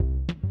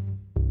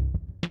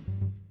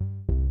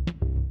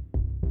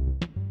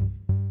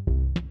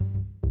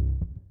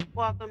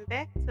Welcome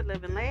back to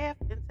Live and Laugh,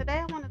 and today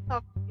I want to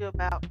talk to you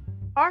about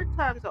hard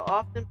times are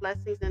often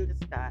blessings in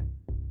disguise.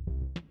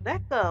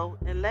 Let go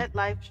and let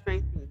life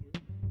strengthen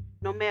you,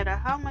 no matter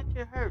how much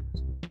it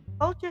hurts.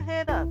 Hold your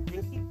head up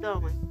and keep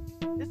going.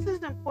 This is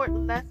an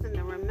important lesson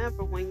to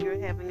remember when you're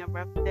having a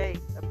rough day,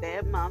 a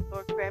bad month,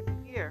 or a crappy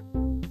year.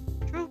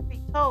 Truth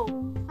be told,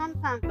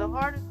 sometimes the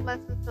hardest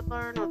lessons to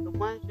learn are the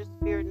ones your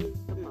spirit needs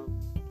the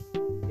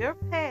most. Your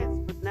past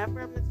was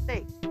never a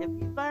mistake if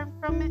you learn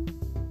from it.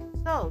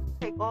 So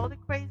take all the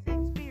crazy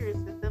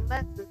experiences and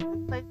lessons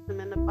and place them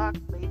in the box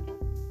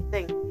labeled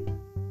thank you.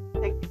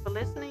 Thank you for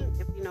listening.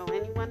 If you know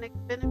anyone that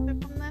can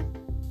benefit from this,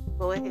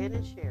 go ahead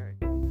and share it.